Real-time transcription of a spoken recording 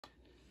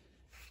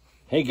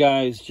Hey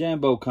guys,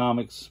 Jambo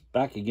Comics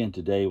back again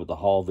today with a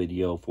haul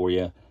video for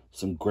you.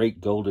 Some great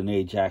Golden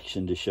Age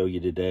action to show you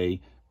today.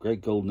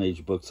 Great Golden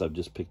Age books I've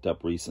just picked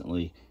up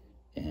recently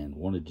and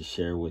wanted to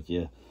share with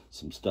you.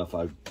 Some stuff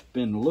I've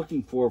been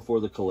looking for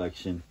the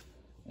collection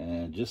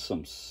and just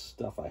some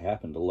stuff I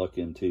happened to look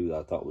into that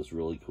I thought was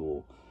really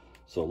cool.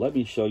 So let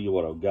me show you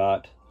what I've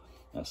got.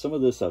 Now, some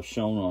of this I've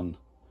shown on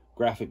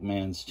Graphic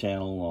Man's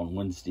channel on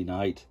Wednesday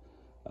night.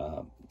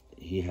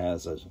 He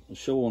has a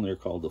show on there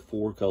called The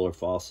 4-Color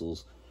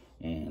Fossils,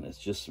 and it's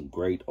just some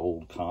great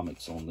old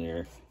comics on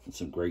there and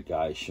some great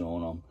guys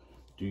showing them.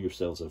 Do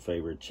yourselves a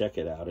favor, check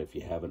it out if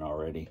you haven't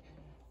already.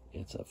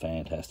 It's a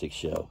fantastic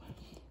show.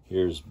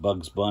 Here's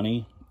Bugs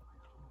Bunny,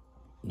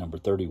 number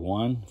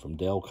 31 from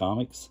Dell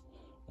Comics.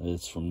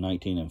 It's from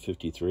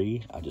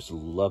 1953. I just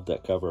love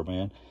that cover,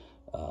 man.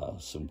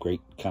 Some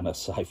great kind of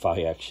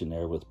sci-fi action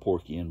there with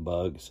Porky and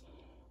Bugs.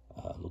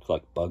 Looks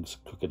like Bugs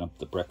cooking up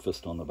the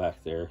breakfast on the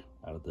back there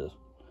out of the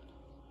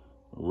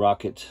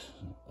rocket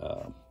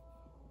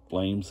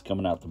flames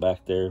coming out the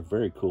back there.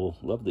 Very cool.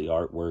 Love the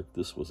artwork.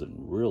 This was in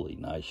really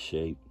nice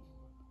shape.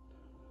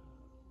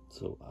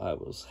 So I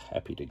was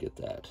happy to get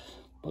that.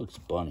 Bugs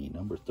Bunny,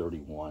 number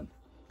 31.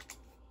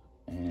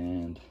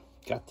 And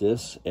got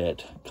this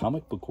at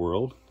Comic Book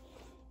World.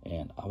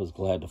 And I was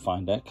glad to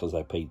find that because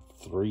I paid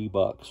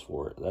 $3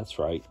 for it. That's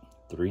right,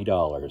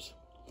 $3.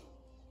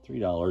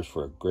 $3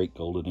 for a great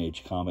Golden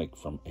Age comic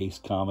from Ace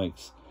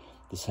Comics.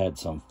 This had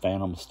some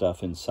Phantom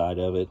stuff inside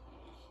of it.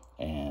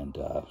 And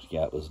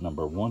yeah, it was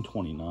number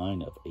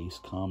 129 of Ace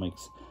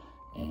Comics.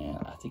 And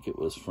I think it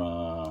was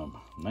from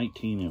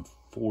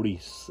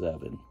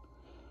 1947.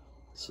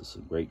 This is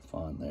some great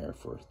fun there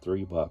for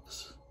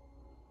 $3.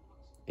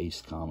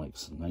 Ace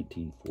Comics,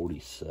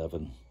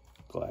 1947.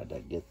 Glad I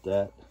get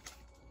that.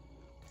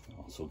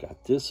 Also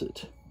got this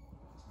at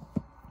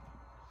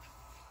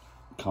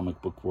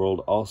Comic Book World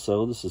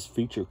also. This is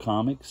Feature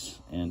Comics,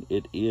 and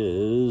it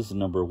is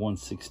number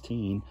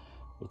 116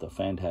 with a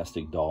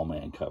fantastic Doll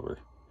Man cover.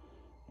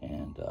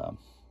 And I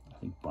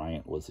think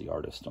Bryant was the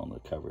artist on the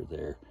cover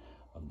there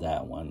of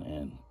that one,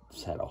 and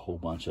it's had a whole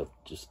bunch of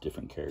just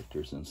different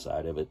characters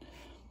inside of it.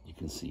 You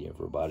can see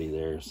everybody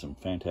there. Some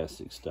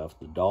fantastic stuff.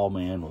 The Doll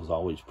Man was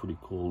always pretty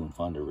cool and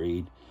fun to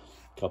read.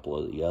 A couple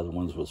of the other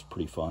ones was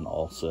pretty fun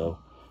also.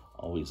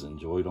 Always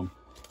enjoyed them.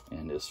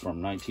 And it's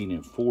from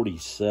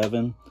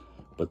 1947.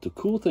 But the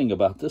cool thing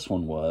about this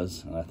one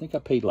was, and I think I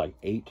paid like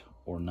 $8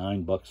 or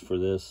 $9 for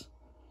this.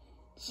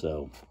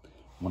 So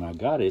when I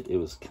got it, it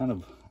was kind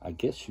of, I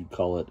guess you'd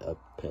call it a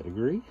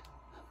pedigree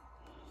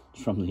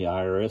from the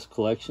IRS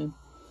collection,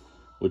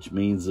 which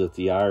means that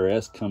the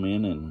IRS come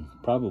in and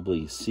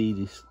probably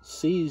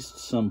seized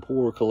some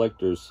poor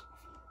collector's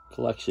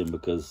collection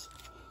because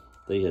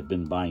they had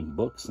been buying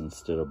books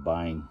instead of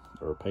buying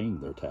or paying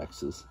their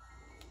taxes.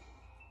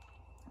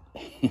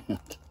 And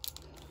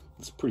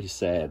it's pretty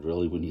sad,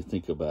 really, when you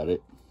think about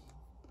it.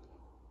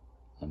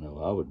 I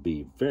know I would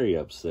be very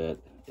upset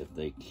if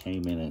they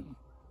came in and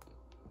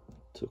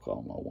took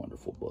all my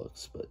wonderful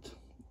books, but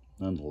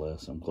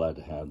nonetheless, I'm glad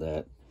to have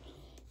that.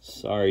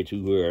 Sorry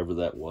to whoever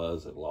that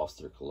was that lost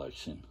their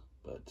collection,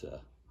 but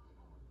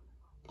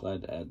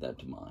glad to add that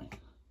to mine.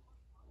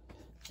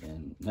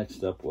 And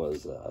next up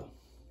was a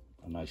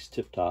nice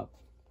Tip Top,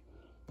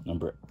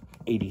 number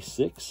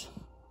 86.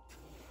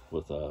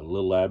 With a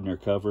Little Abner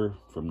cover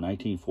from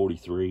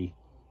 1943. You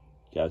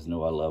guys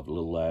know I love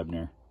Little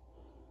Abner.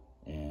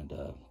 And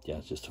yeah,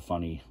 it's just a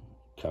funny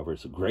cover.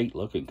 It's a great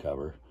looking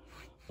cover.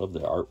 Love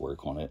the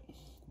artwork on it.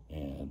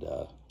 And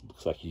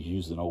looks like he's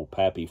using old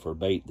Pappy for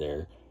bait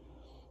there.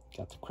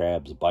 Got the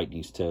crabs biting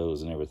his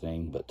toes and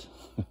everything. But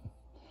a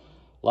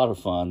lot of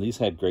fun. These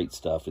had great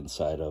stuff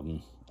inside of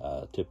them.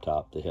 Tip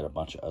Top, they had a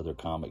bunch of other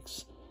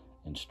comics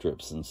and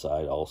strips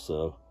inside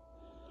also.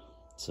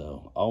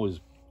 So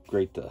always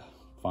great to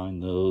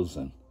find those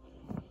and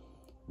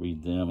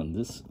read them. And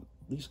these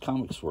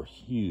comics were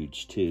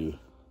huge too.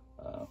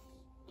 I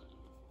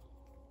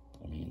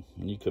mean,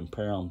 when you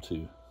compare them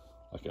to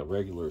like a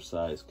regular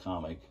size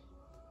comic,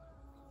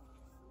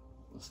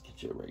 let's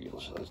get you a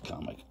regular size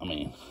comic. I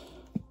mean,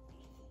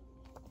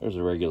 there's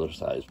a regular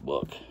size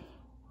book,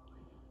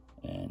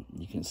 and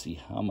you can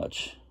see how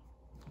much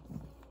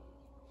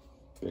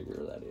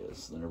bigger that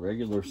is than a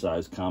regular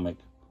size comic,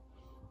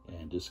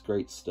 and just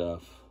great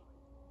stuff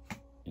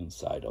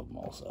inside of them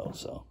also.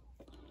 So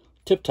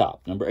Tip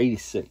Top, number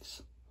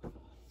 86.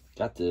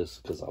 Got this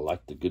because I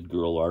like the good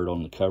girl art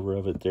on the cover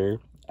of it there.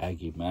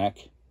 Aggie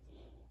Mac.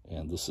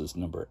 And this is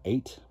number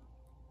 8.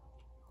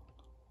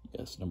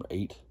 Yes, number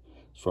 8.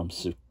 It's from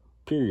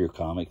Superior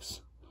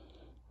Comics.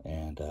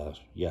 And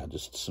yeah,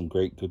 just some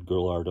great good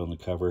girl art on the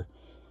cover.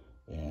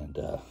 And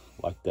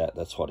like that,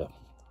 that's what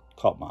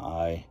caught my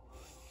eye.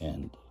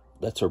 And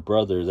that's her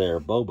brother there,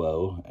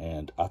 Bobo.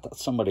 And I thought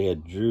somebody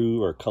had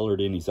drew or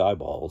colored in his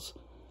eyeballs.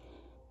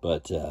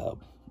 But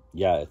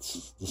yeah,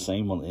 it's the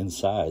same on the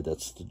inside.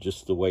 That's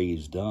just the way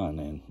he's done,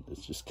 and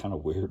it's just kind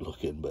of weird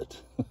looking,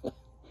 but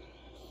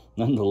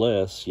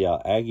nonetheless, yeah,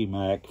 Aggie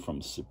Mac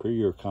from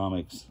Superior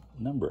Comics,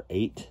 number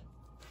 8.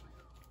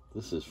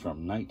 This is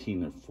from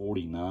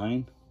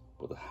 1949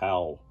 with a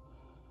Hal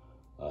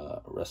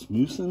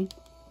Rasmussen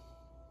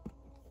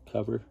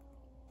cover.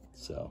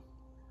 So,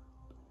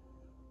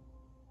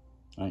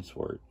 nice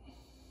work.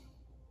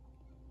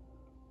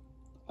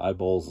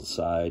 Eyeballs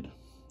aside,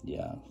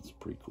 yeah, it's a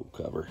pretty cool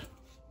cover.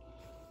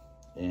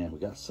 And we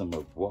got some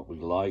of what we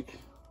like.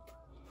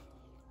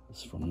 This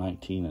is from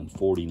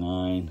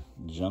 1949,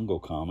 Jungle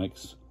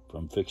Comics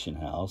from Fiction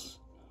House,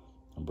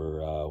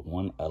 number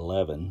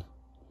 111.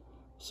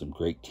 Some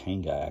great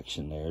Kanga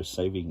action there,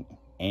 saving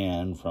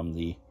Anne from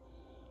the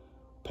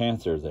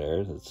panther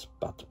there that's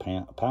about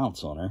to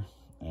pounce on her.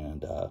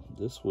 And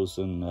this was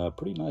in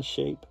pretty nice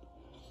shape.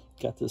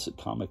 Got this at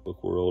Comic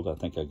Book World. I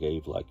think I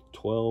gave like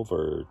 $12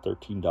 or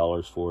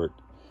 $13 for it,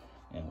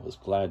 and was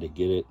glad to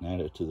get it and add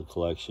it to the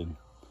collection.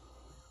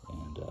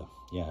 And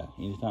yeah,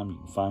 anytime you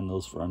can find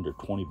those for under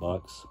 20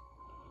 bucks,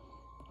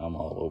 I'm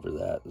all over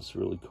that. It's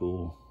really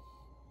cool.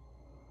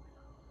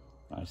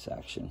 Nice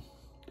action.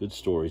 Good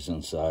stories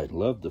inside.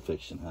 Love the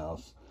Fiction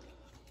House.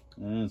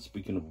 And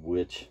speaking of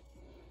which,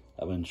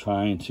 I've been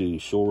trying to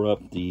shore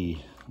up the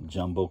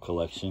Jumbo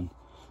collection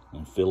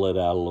and fill it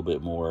out a little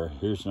bit more.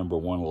 Here's number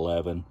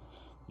 111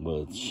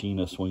 with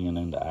Sheena swinging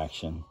into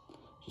action.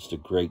 Just a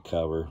great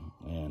cover,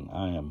 and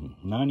I am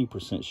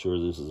 90% sure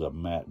this is a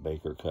Matt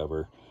Baker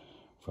cover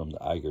from the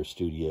Iger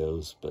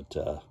Studios. But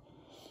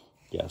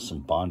yeah, some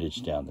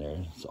bondage down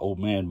there. It's old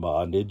man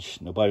bondage.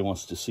 Nobody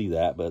wants to see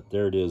that, but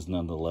there it is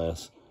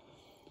nonetheless.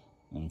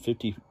 And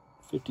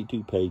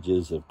 52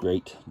 pages of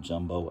great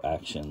Jumbo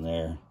action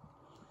there.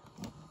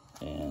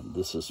 And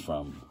this is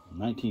from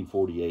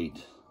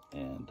 1948,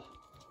 and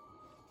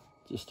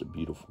just a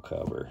beautiful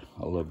cover.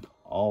 I loved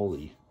all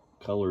the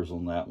colors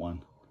on that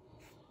one.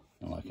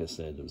 And like I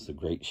said, it was a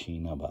great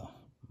Sheena by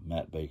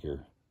Matt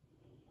Baker.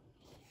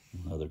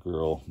 Another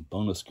girl,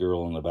 bonus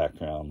girl in the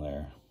background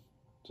there.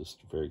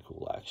 Just a very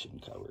cool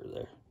action cover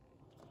there.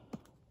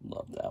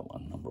 Love that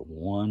one. Number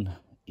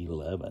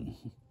 111.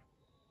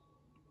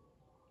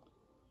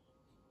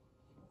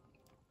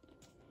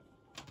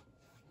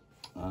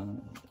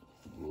 I'm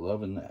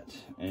loving that.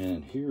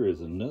 And here is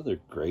another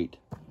great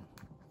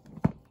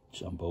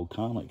Jumbo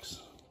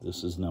Comics.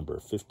 This is number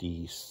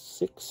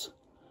 56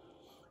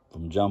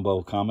 from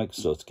Jumbo Comics,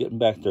 so it's getting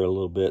back there a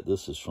little bit.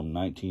 This is from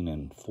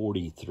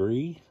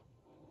 1943,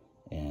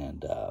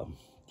 and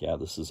yeah,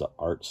 this is an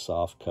Art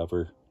Soft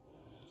cover,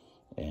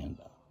 and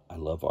I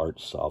love Art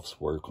Soft's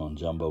work on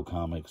Jumbo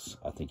Comics.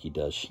 I think he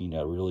does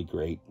Sheena really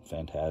great,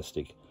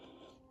 fantastic.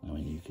 I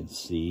mean, you can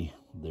see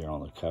there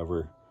on the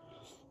cover.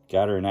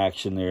 Got her in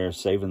action there,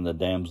 saving the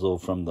damsel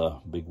from the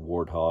big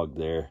warthog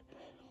there.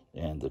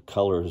 And the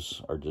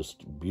colors are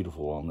just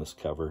beautiful on this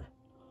cover.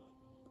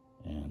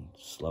 And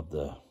just love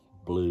the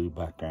blue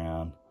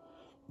background,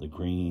 the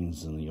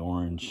greens and the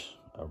orange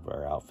of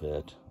our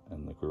outfit,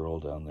 and the girl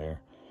down there.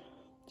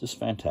 Just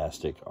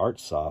fantastic. Art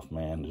Soft,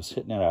 man, just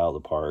hitting it out of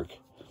the park.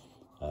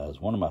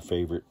 Is one of my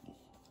favorite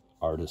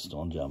artists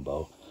on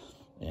Jumbo.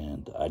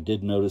 And I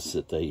did notice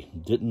that they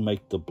didn't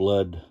make the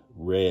blood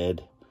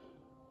red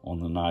on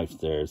the knife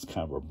there. It's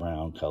kind of a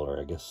brown color.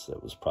 I guess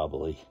that was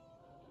probably,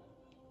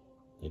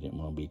 they didn't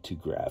want to be too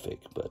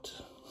graphic, but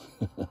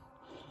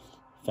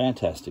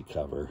fantastic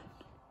cover.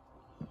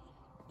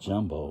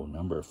 Jumbo,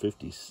 number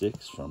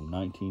 56 from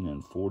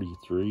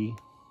 1943.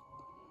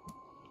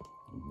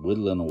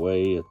 Whittling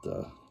away at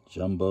the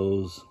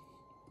Jumbos.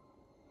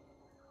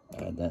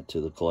 Add that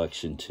to the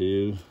collection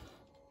too.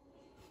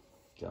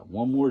 Got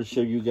one more to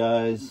show you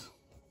guys.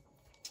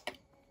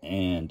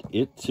 And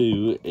it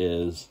too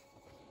is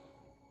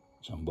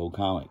Jumbo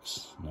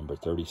Comics, number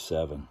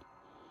 37.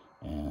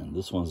 And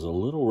this one's a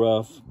little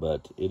rough,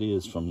 but it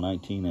is from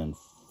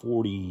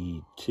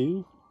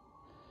 1942.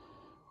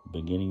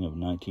 Beginning of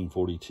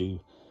 1942.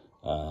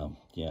 Yeah,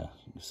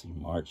 you can see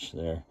March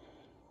there.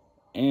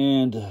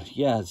 And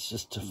yeah, it's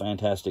just a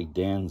fantastic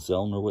Dan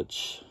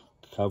Zelnowich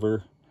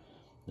cover.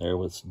 There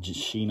with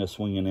Sheena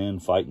swinging in,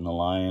 fighting the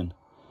lion.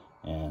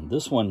 And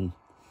this one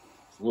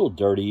is a little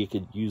dirty. You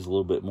could use a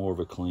little bit more of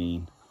a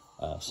clean.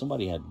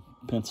 Somebody had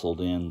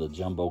penciled in the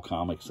Jumbo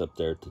Comics up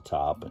there at the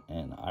top,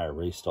 and I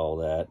erased all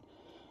that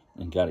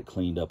and got it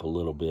cleaned up a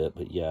little bit.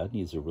 But yeah, it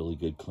needs a really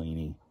good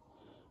cleaning.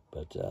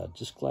 But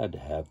just glad to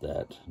have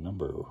that.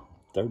 Number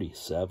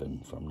 37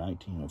 from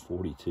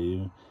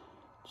 1942.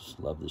 Just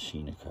love the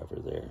Sheena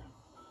cover there.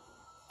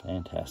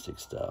 Fantastic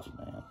stuff,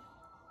 man.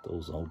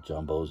 Those old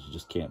Jumbos, you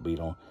just can't beat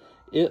on.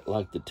 It,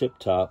 like the Tip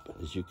Top,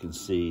 as you can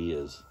see,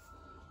 it's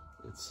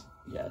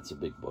a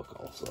big book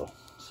also.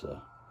 So,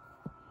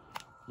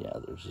 yeah,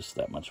 there's just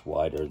that much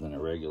wider than a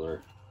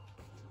regular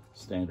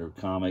standard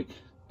comic.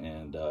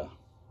 And I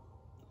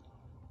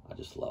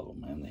just love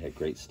them, man. They had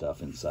great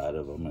stuff inside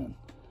of them, and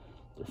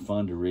they're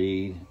fun to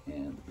read,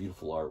 and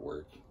beautiful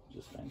artwork.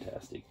 Just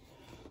fantastic.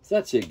 So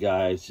that's it,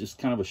 guys. Just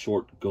kind of a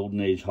short Golden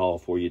Age haul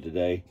for you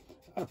today.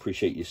 I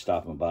appreciate you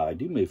stopping by.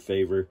 Do me a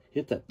favor,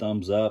 hit that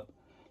thumbs up.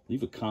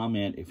 Leave a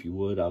comment if you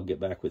would. I'll get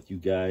back with you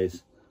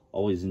guys.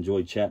 Always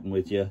enjoy chatting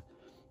with you.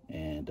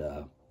 And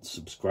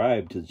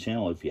subscribe to the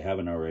channel if you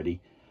haven't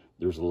already.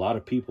 there's a lot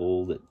of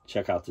people that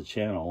check out the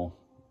channel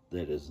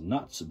that is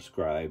not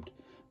subscribed.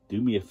 Do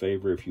me a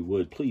favor, if you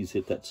would, please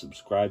hit that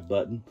subscribe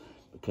button,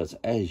 because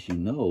as you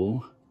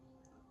know,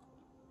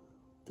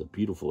 the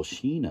beautiful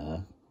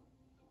Sheena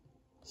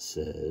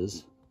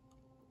says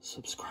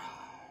subscribe.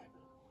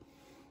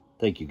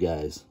 Thank you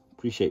guys.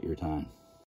 Appreciate your time.